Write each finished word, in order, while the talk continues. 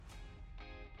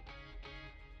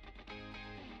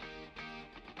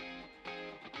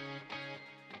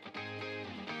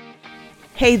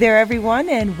Hey there, everyone,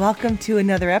 and welcome to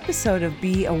another episode of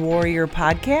Be a Warrior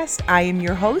podcast. I am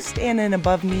your host and an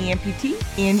above-knee amputee,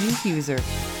 Angie Huser.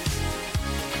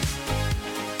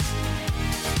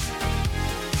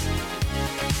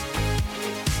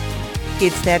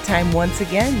 It's that time once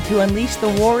again to unleash the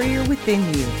warrior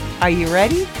within you. Are you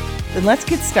ready? Then let's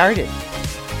get started.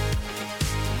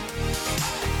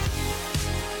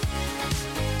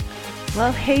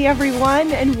 Well, hey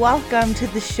everyone, and welcome to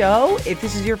the show. If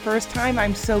this is your first time,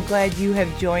 I'm so glad you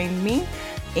have joined me.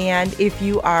 And if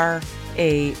you are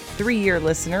a 3-year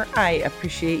listener, I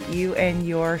appreciate you and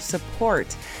your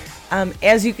support.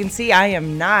 As you can see, I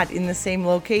am not in the same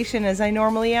location as I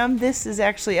normally am. This is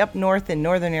actually up north in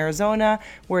northern Arizona,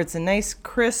 where it's a nice,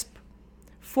 crisp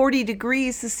 40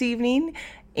 degrees this evening.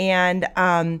 And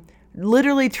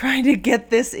literally trying to get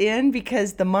this in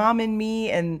because the mom in me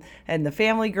and the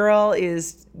family girl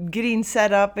is getting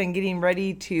set up and getting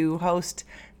ready to host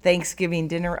Thanksgiving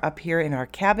dinner up here in our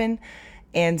cabin.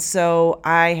 And so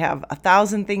I have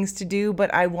 1,000 things to do,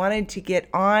 but I wanted to get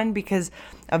on because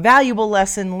a valuable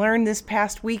lesson learned this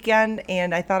past weekend,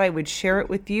 and I thought I would share it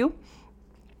with you.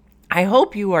 I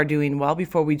hope you are doing well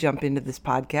before we jump into this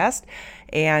podcast.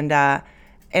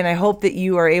 And I hope that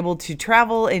you are able to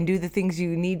travel and do the things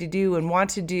you need to do and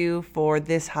want to do for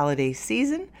this holiday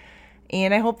season.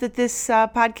 And I hope that this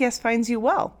podcast finds you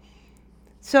well.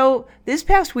 So this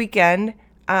past weekend,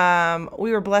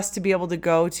 we were blessed to be able to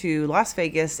go to Las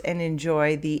Vegas and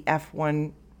enjoy the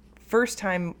F1, first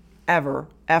time ever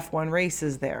F1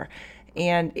 races there.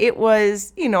 And it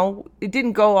was, it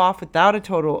didn't go off without a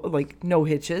total, no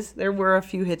hitches. There were a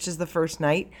few hitches the first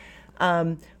night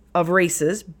of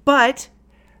races, but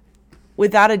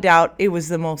without a doubt, it was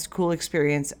the most cool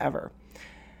experience ever.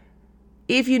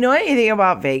 If you know anything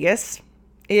about Vegas,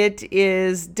 it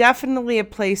is definitely a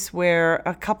place where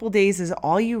a couple days is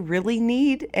all you really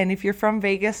need. And if you're from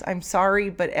Vegas, I'm sorry,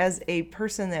 but as a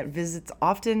person that visits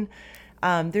often,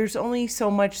 there's only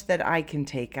so much that I can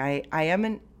take. I am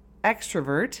an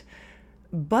extrovert,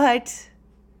 but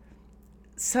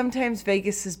sometimes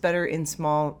Vegas is better in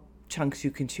small chunks you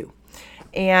can chew.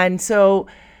 And so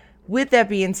with that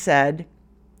being said,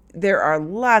 there are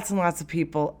lots and lots of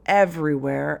people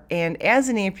everywhere. And as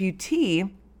an amputee,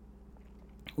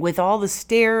 with all the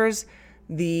stairs,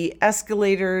 the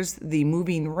escalators, the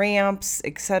moving ramps,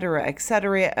 et cetera,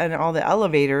 and all the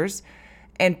elevators,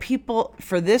 and people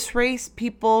for this race,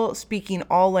 people speaking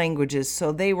all languages,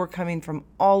 so they were coming from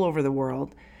all over the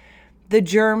world. The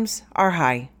germs are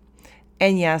high.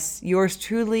 And yes, yours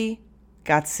truly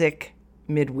got sick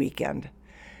mid-weekend.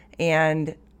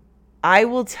 And I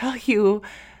will tell you,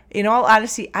 in all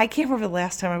honesty, I can't remember the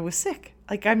last time I was sick.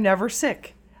 I'm never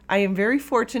sick. I am very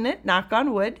fortunate, knock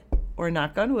on wood.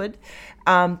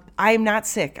 I am not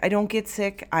sick. I don't get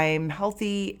sick. I'm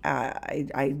healthy.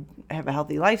 I have a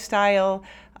healthy lifestyle.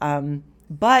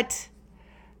 But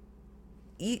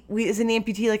we, as an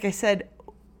amputee, like I said,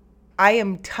 I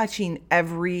am touching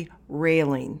every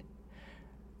railing.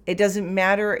 It doesn't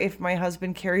matter if my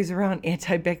husband carries around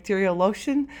antibacterial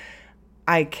lotion.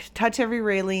 I touch every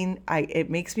railing. It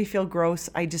makes me feel gross.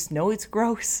 I just know it's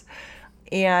gross.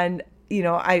 And,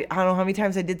 I don't know how many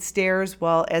times I did stairs.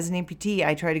 Well, as an amputee,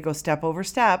 I try to go step over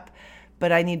step,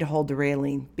 but I need to hold the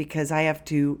railing because I have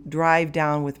to drive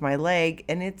down with my leg,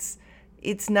 and it's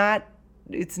not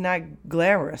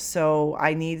glamorous. So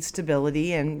I need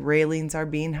stability, and railings are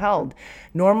being held.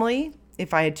 Normally,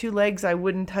 if I had 2 legs, I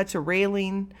wouldn't touch a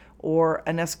railing or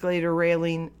an escalator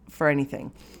railing for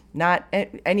anything. Not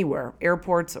anywhere,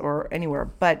 airports or anywhere.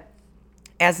 But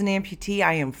as an amputee,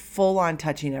 I am full on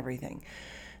touching everything.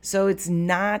 So it's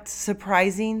not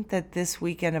surprising that this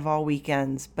weekend of all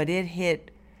weekends, but it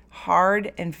hit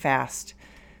hard and fast.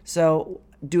 So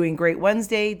doing great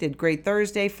Wednesday, did great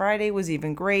Thursday, Friday was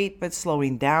even great, but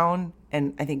slowing down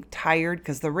and I think tired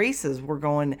because the races were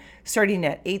starting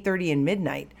at 8:30 and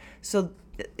midnight. So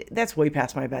that's way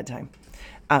past my bedtime.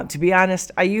 To be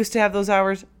honest, I used to have those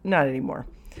hours, not anymore.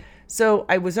 So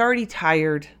I was already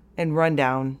tired and run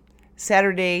down.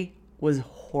 Saturday was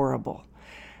horrible.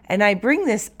 And I bring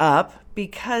this up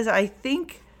because I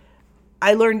think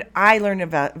I learned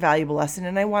a valuable lesson,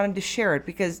 and I wanted to share it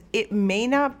because it may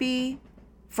not be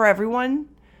for everyone,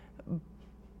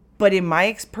 but in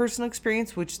my personal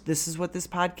experience, which this is what this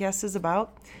podcast is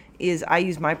about, is I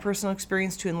use my personal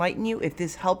experience to enlighten you. If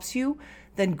this helps you,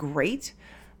 then great.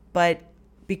 But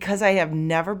because I have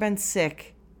never been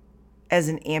sick as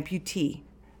an amputee,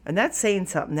 and that's saying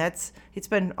something. It's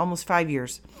been almost 5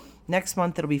 years. Next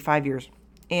month, it'll be 5 years.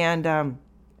 And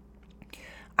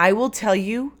I will tell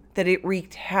you that it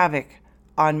wreaked havoc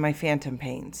on my phantom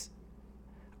pains.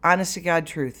 Honest to God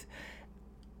truth.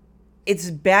 It's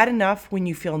bad enough when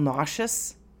you feel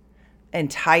nauseous and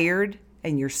tired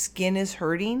and your skin is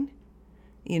hurting.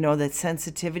 That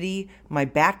sensitivity. My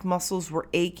back muscles were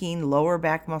aching, lower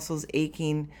back muscles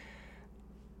aching.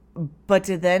 But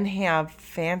to then have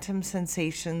phantom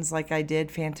sensations like I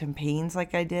did, phantom pains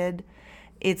like I did,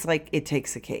 it's like it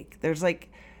takes a cake. There's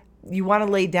like, you want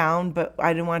to lay down, but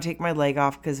I didn't want to take my leg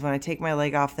off, because when I take my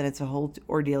leg off, then it's a whole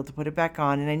ordeal to put it back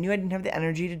on. And I knew I didn't have the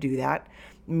energy to do that.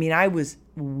 I mean, I was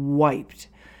wiped.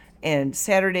 And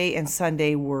Saturday and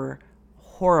Sunday were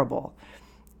horrible.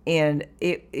 And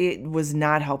it was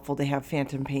not helpful to have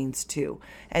phantom pains too.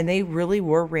 And they really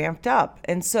were ramped up.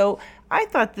 And so I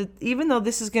thought that even though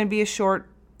this is going to be a short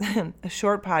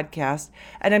podcast,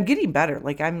 and I'm getting better,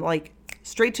 like I'm like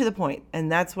straight to the point.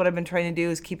 And that's what I've been trying to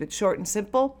do, is keep it short and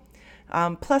simple.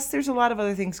 Plus there's a lot of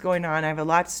other things going on. I have a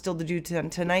lot still to do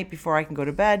tonight before I can go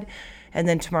to bed. And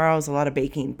then tomorrow is a lot of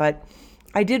baking. But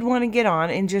I did want to get on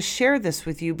and just share this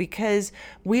with you, because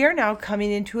we are now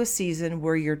coming into a season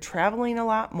where you're traveling a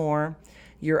lot more.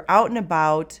 You're out and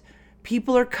about.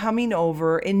 People are coming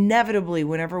over. Inevitably,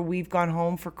 whenever we've gone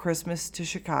home for Christmas to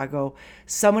Chicago,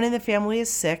 someone in the family is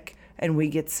sick and we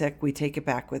get sick. We take it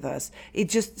back with us.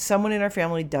 Someone in our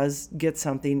family does get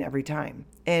something every time.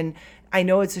 And I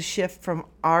know it's a shift from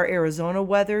our Arizona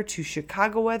weather to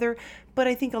Chicago weather, but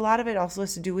I think a lot of it also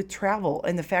has to do with travel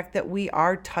and the fact that we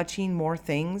are touching more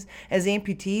things as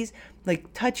amputees,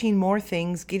 like touching more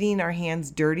things, getting our hands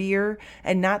dirtier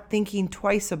and not thinking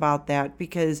twice about that,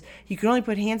 because you can only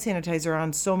put hand sanitizer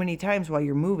on so many times while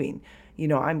you're moving.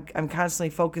 I'm constantly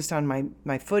focused on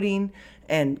my footing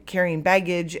and carrying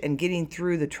baggage and getting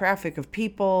through the traffic of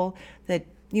people that,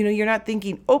 you're not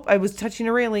thinking, oh, I was touching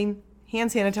a railing, hand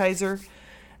sanitizer.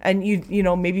 And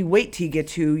maybe wait till you get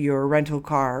to your rental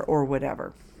car or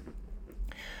whatever.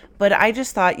 But I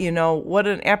just thought, what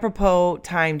an apropos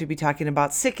time to be talking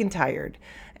about sick and tired.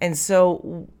 And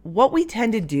so what we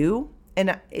tend to do,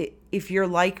 and if you're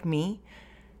like me,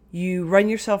 you run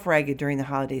yourself ragged during the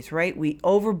holidays, right? We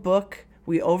overbook.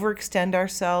 We overextend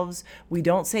ourselves. We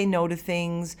don't say no to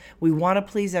things. We want to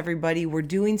please everybody. We're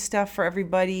doing stuff for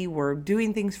everybody. We're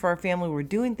doing things for our family. We're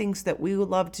doing things that we would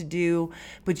love to do.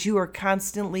 But you are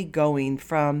constantly going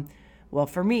from, well,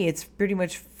 for me, it's pretty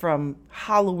much from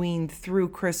Halloween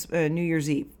through New Year's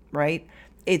Eve, right?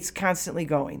 It's constantly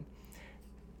going.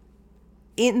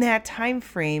 In that time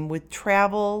frame with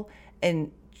travel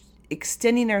and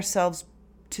extending ourselves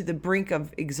to the brink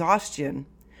of exhaustion,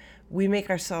 we make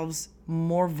ourselves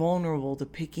more vulnerable to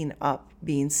picking up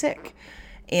being sick.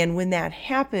 And when that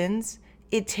happens,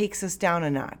 it takes us down a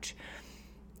notch.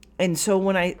 And so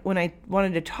when I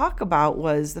wanted to talk about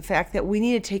was the fact that we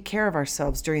need to take care of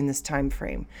ourselves during this time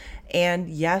frame. And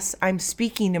yes, I'm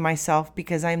speaking to myself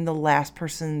because I'm the last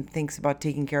person that thinks about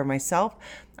taking care of myself.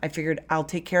 I figured I'll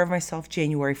take care of myself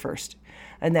January 1st.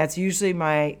 And that's usually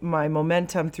my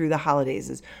momentum through the holidays,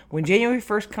 is when January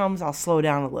 1st comes, I'll slow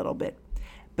down a little bit.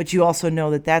 But you also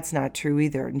know that that's not true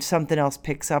either. And something else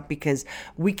picks up, because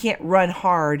we can't run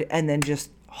hard and then just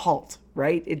halt,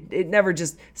 right? It never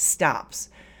just stops.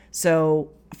 So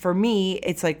for me,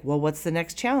 it's like, well, what's the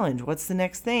next challenge? What's the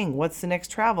next thing? What's the next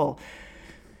travel?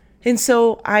 And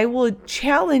so I will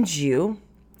challenge you.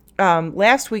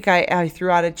 Last week, I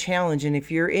threw out a challenge. And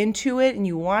if you're into it and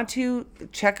you want to,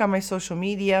 check on my social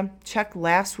media, check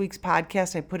last week's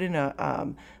podcast. I put in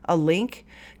a link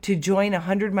to join a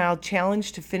 100-mile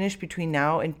challenge to finish between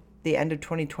now and the end of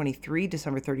 2023,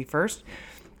 December 31st.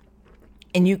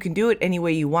 And you can do it any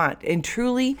way you want. And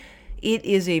truly, it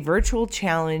is a virtual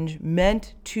challenge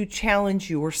meant to challenge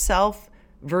yourself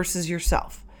versus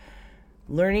yourself.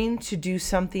 Learning to do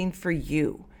something for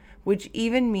you, which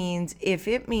even means, if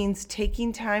it means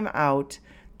taking time out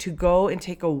to go and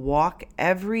take a walk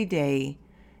every day,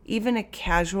 even a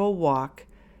casual walk,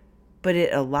 but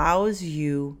it allows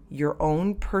you your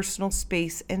own personal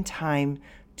space and time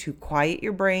to quiet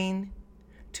your brain,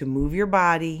 to move your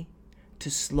body,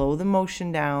 to slow the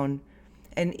motion down,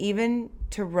 and even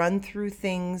to run through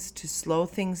things, to slow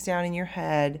things down in your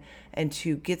head, and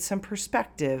to get some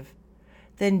perspective,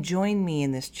 then join me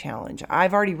in this challenge.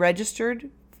 I've already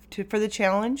registered for the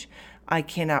challenge. I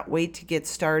cannot wait to get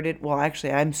started. Well,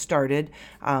 actually, I'm started.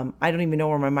 I don't even know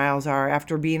where my miles are.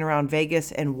 After being around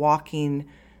Vegas and walking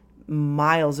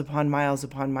miles upon miles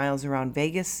upon miles around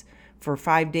Vegas for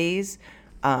 5 days,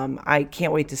 I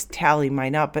can't wait to tally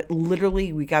mine up. But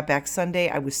literally, we got back Sunday.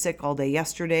 I was sick all day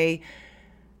yesterday.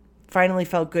 Finally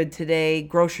felt good today.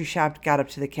 Grocery shopped, got up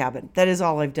to the cabin. That is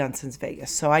all I've done since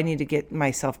Vegas. So I need to get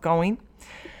myself going.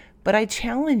 But I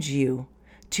challenge you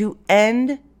to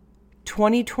end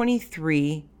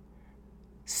 2023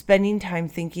 spending time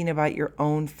thinking about your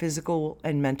own physical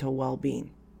and mental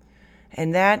well-being.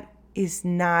 And that is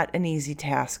not an easy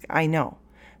task, I know.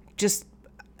 Just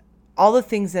all the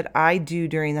things that I do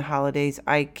during the holidays,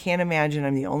 I can't imagine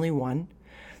I'm the only one.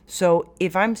 So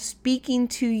if I'm speaking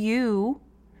to you,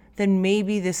 then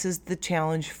maybe this is the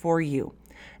challenge for you.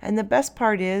 And the best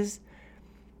part is,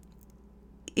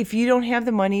 if you don't have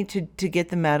the money to get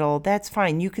the medal, that's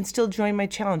fine. You can still join my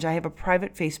challenge. I have a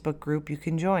private Facebook group you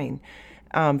can join.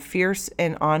 Fierce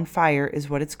and On Fire is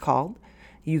what it's called.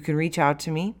 You can reach out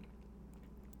to me.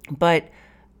 But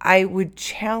I would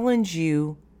challenge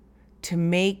you to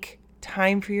make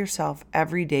time for yourself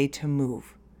every day to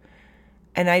move.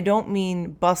 And I don't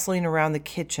mean bustling around the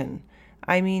kitchen.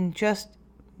 I mean just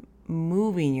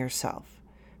moving yourself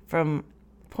from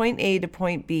point A to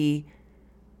point B,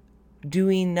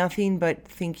 doing nothing but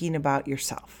thinking about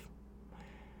yourself.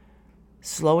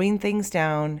 Slowing things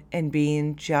down and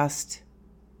being just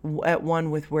at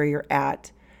one with where you're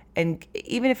at. And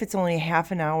even if it's only a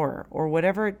half an hour or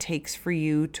whatever it takes for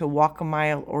you to walk a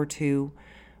mile or two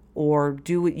or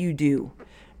do what you do.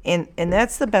 And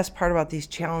that's the best part about these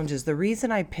challenges. The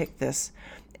reason I picked this,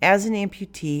 as an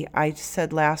amputee, I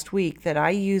said last week that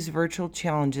I use virtual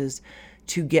challenges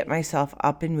to get myself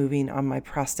up and moving on my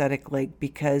prosthetic leg,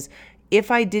 because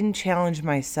if I didn't challenge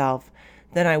myself,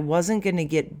 then I wasn't going to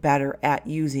get better at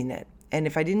using it. And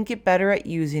if I didn't get better at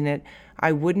using it,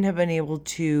 I wouldn't have been able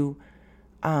to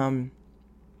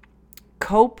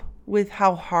cope with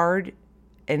how hard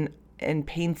and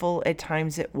painful at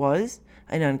times it was,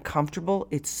 and uncomfortable.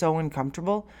 It's so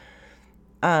uncomfortable.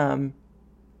 And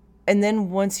then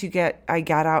once I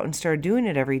got out and started doing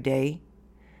it every day,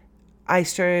 I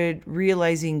started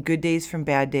realizing good days from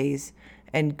bad days.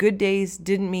 And good days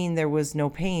didn't mean there was no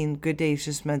pain. Good days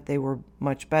just meant they were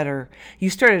much better. You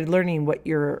started learning what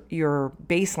your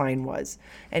baseline was.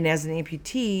 And as an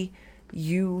amputee,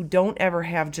 you don't ever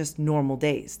have just normal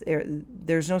days.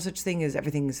 There's no such thing as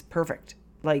everything's perfect.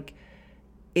 Like,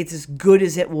 it's as good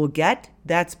as it will get.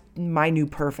 That's my new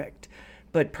perfect.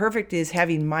 But perfect is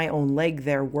having my own leg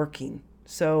there working.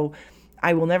 So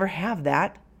I will never have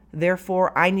that.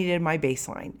 Therefore, I needed my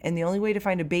baseline. And the only way to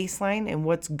find a baseline and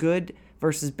what's good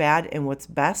versus bad and what's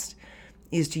best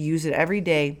is to use it every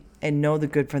day and know the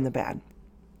good from the bad.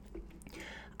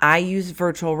 I used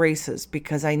virtual races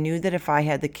because I knew that if I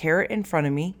had the carrot in front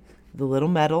of me, the little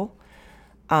medal,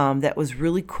 that was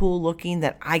really cool looking,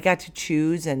 that I got to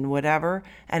choose and whatever,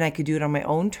 and I could do it on my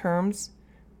own terms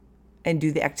and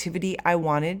do the activity I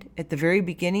wanted. At the very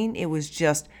beginning, it was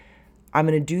just, I'm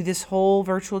going to do this whole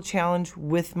virtual challenge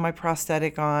with my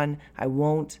prosthetic on.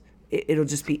 It'll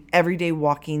just be everyday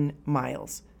walking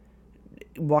miles,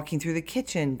 walking through the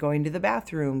kitchen, going to the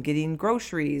bathroom, getting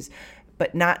groceries,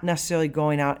 but not necessarily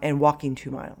going out and walking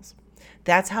 2 miles.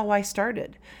 That's how I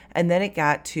started. And then it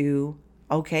got to,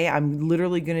 okay, I'm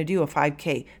literally going to do a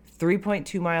 5K,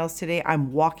 3.2 miles today.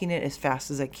 I'm walking it as fast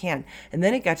as I can. And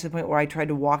then it got to the point where I tried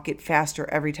to walk it faster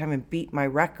every time and beat my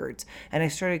records. And I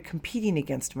started competing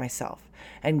against myself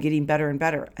and getting better and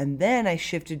better. And then I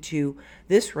shifted to,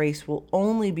 this race will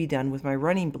only be done with my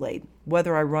running blade.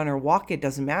 Whether I run or walk, it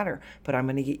doesn't matter, but I'm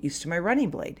going to get used to my running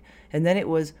blade. And then it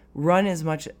was, run as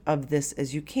much of this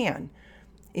as you can.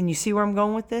 And you see where I'm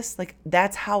going with this? Like,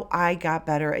 that's how I got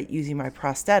better at using my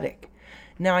prosthetic.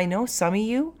 Now, I know some of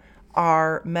you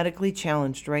are medically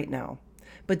challenged right now,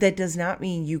 but that does not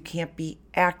mean you can't be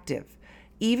active.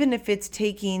 Even if it's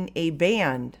taking a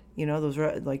band, those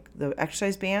are like the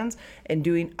exercise bands, and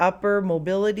doing upper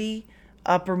mobility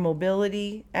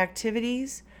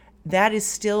activities, that is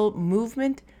still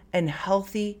movement and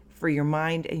healthy for your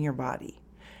mind and your body.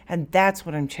 And that's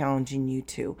what I'm challenging you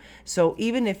to. So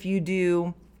even if you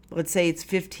do, let's say it's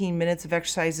 15 minutes of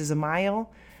exercise is a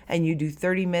mile, and you do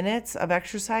 30 minutes of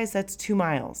exercise, that's 2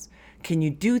 miles. Can you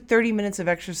do 30 minutes of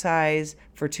exercise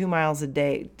for 2 miles a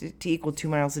day to equal 2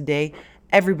 miles a day?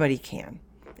 Everybody can.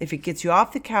 If it gets you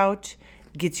off the couch,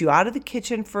 gets you out of the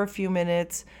kitchen for a few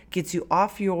minutes, gets you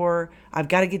off your I've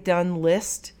got to get done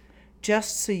list,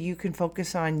 just so you can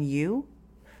focus on you,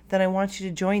 then I want you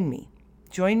to join me.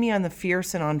 Join me on the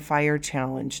Fierce and On Fire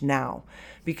challenge now,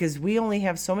 because we only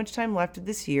have so much time left of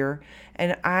this year,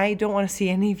 and I don't want to see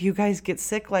any of you guys get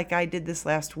sick like I did this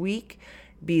last week,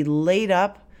 be laid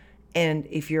up. And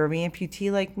if you're an amputee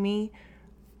like me,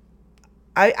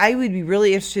 I would be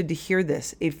really interested to hear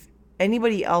this. If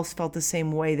anybody else felt the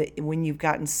same way that when you've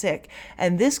gotten sick.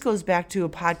 And this goes back to a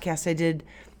podcast I did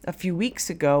a few weeks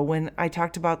ago when I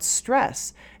talked about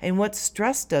stress and what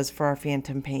stress does for our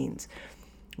phantom pains.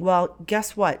 Well,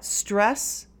 guess what?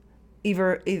 Stress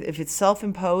either if it's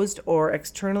self-imposed or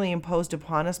externally imposed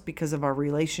upon us because of our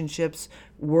relationships,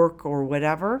 work, or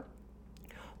whatever,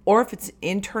 or if it's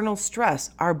internal stress,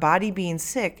 our body being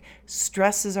sick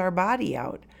stresses our body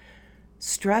out.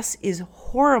 Stress is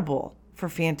horrible for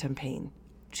phantom pain,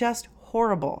 just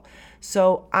horrible.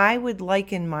 So I would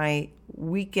liken my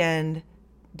weekend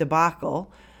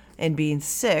debacle and being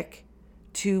sick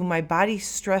to my body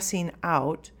stressing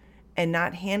out and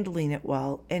not handling it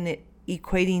well, and it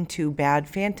equating to bad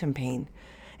phantom pain.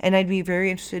 And I'd be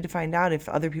very interested to find out if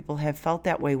other people have felt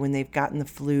that way when they've gotten the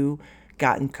flu,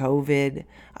 gotten COVID.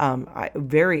 I'm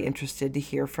very interested to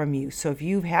hear from you. So if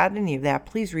you've had any of that,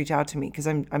 please reach out to me, because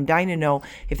I'm dying to know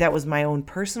if that was my own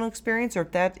personal experience or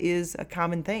if that is a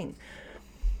common thing.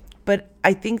 But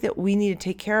I think that we need to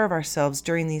take care of ourselves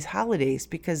during these holidays,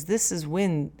 because this is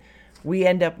when we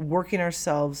end up working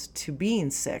ourselves to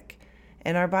being sick,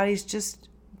 and our bodies just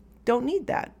don't need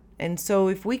that. And so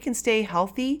if we can stay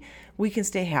healthy, we can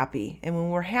stay happy. And when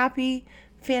we're happy,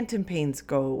 phantom pains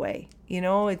go away.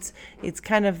 It's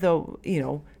kind of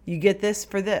you get this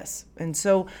for this. And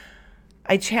so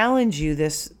I challenge you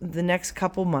the next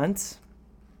couple months,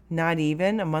 not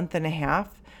even a month and a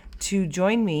half, to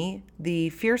join me. The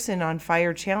Fierce on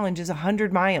Fire Challenge is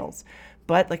 100 miles.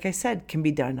 But like I said, can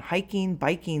be done hiking,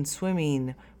 biking,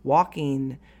 swimming,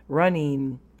 walking,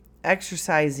 running,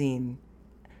 exercising,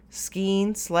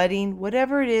 skiing, sledding,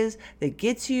 whatever it is that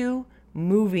gets you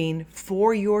moving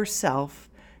for yourself,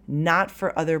 not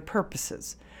for other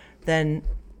purposes, then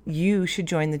you should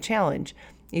join the challenge.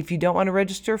 If you don't want to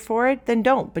register for it, then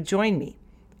don't, but join me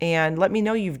and let me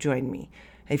know you've joined me.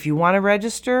 If you want to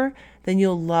register, then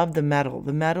you'll love the medal.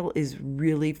 The medal is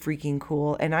really freaking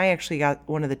cool, and I actually got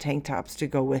one of the tank tops to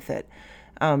go with it.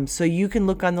 So you can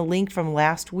look on the link from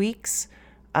last week's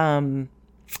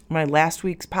my last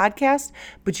week's podcast,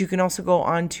 but you can also go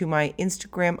on to my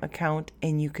Instagram account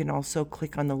and you can also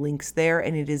click on the links there,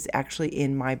 and it is actually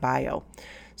in my bio.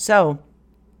 So,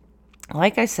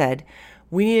 like I said,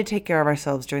 we need to take care of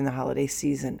ourselves during the holiday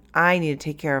season. I need to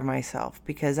take care of myself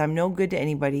because I'm no good to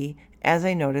anybody. As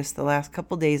I noticed the last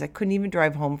couple days, I couldn't even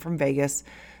drive home from Vegas.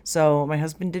 So my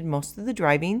husband did most of the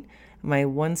driving. My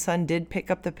one son did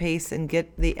pick up the pace and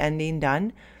get the ending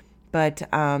done. But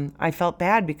I felt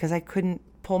bad because I couldn't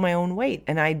pull my own weight,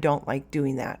 and I don't like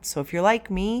doing that. So if you're like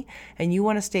me and you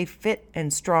want to stay fit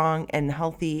and strong and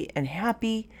healthy and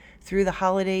happy through the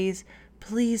holidays,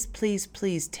 please, please,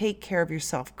 please take care of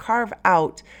yourself. Carve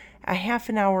out a half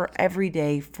an hour every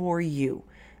day for you,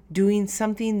 doing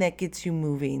something that gets you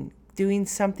moving, doing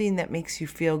something that makes you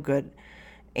feel good.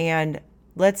 And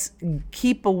let's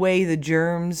keep away the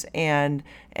germs and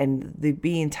the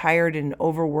being tired and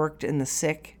overworked and the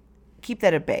sick. Keep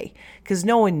that at bay, because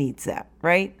no one needs that,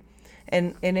 right?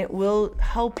 And it will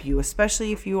help you,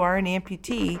 especially if you are an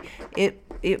amputee.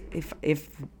 If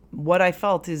what I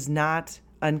felt is not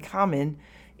uncommon,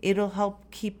 it'll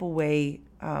help keep away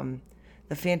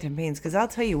the phantom pains. Because I'll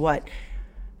tell you what,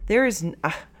 there is,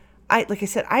 like I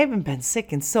said, I haven't been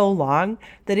sick in so long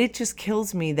that it just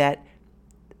kills me that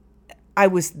I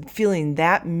was feeling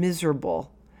that miserable.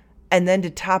 And then to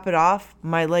top it off,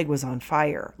 my leg was on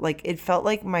fire. Like it felt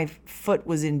like my foot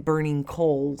was in burning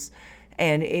coals,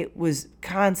 and it was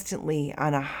constantly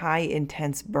on a high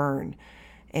intense burn,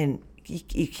 and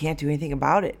you can't do anything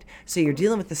about it. So you're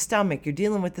dealing with the stomach, you're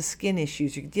dealing with the skin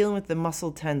issues, you're dealing with the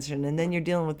muscle tension, and then you're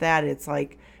dealing with that. It's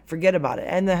like, forget about it.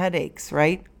 And the headaches,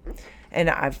 right?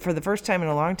 And for the first time in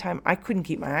a long time, I couldn't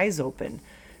keep my eyes open.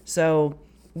 So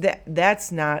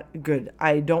that's not good.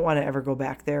 I don't want to ever go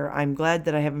back there. I'm glad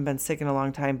that I haven't been sick in a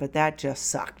long time, but that just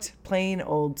sucked. Plain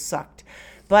old sucked.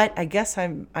 But I guess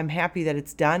I'm happy that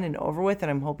it's done and over with,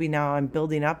 and I'm hoping now I'm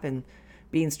building up and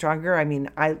being stronger. I mean,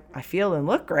 I feel and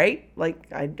look great. Like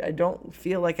I don't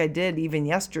feel like I did even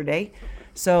yesterday.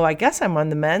 So I guess I'm on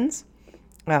the mends.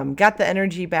 Got the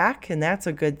energy back, and that's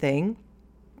a good thing.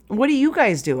 What are you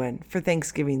guys doing for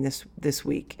Thanksgiving this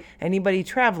week? Anybody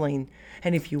traveling?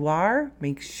 And if you are,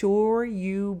 make sure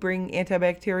you bring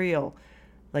antibacterial.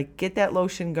 Like, get that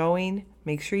lotion going.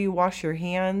 Make sure you wash your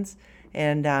hands.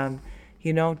 And,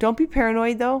 don't be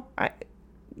paranoid, though.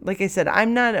 Like I said,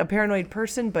 I'm not a paranoid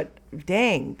person, but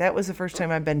dang, that was the first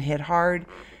time I've been hit hard.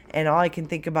 And all I can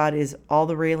think about is all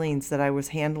the railings that I was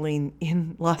handling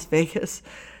in Las Vegas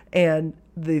and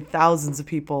the thousands of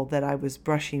people that I was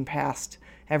brushing past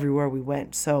everywhere we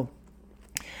went. So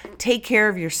take care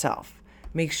of yourself.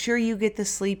 Make sure you get the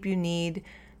sleep you need.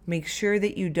 Make sure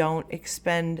that you don't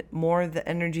expend more of the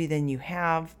energy than you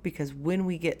have, because when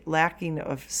we get lacking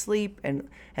of sleep and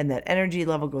that energy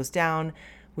level goes down,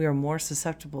 we are more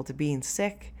susceptible to being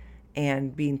sick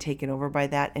and being taken over by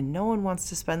that. And no one wants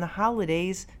to spend the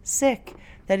holidays sick.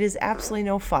 That is absolutely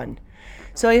no fun.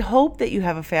 So I hope that you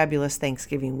have a fabulous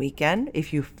Thanksgiving weekend.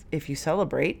 If you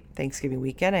celebrate Thanksgiving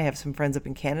weekend, I have some friends up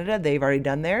in Canada. They've already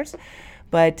done theirs.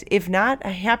 But if not,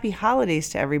 a happy holidays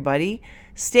to everybody.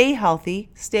 Stay healthy,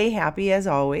 stay happy as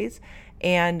always.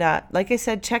 And like I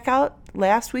said, check out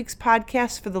last week's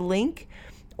podcast for the link,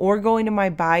 or going to my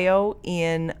bio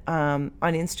on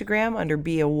Instagram under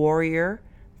Be a Warrior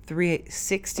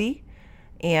 360.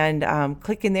 And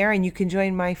click in there and you can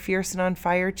join my Fierce and on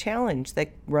Fire challenge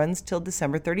that runs till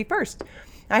December 31st.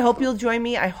 I hope you'll join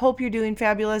me. I hope you're doing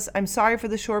fabulous. I'm sorry for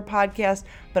the short podcast,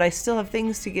 but I still have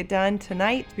things to get done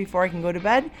tonight before I can go to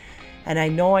bed. And I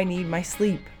know I need my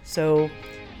sleep. So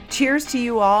cheers to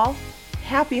you all.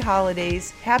 Happy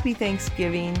holidays. Happy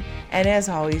Thanksgiving. And as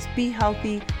always, be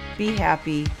healthy, be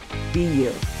happy, be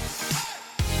you.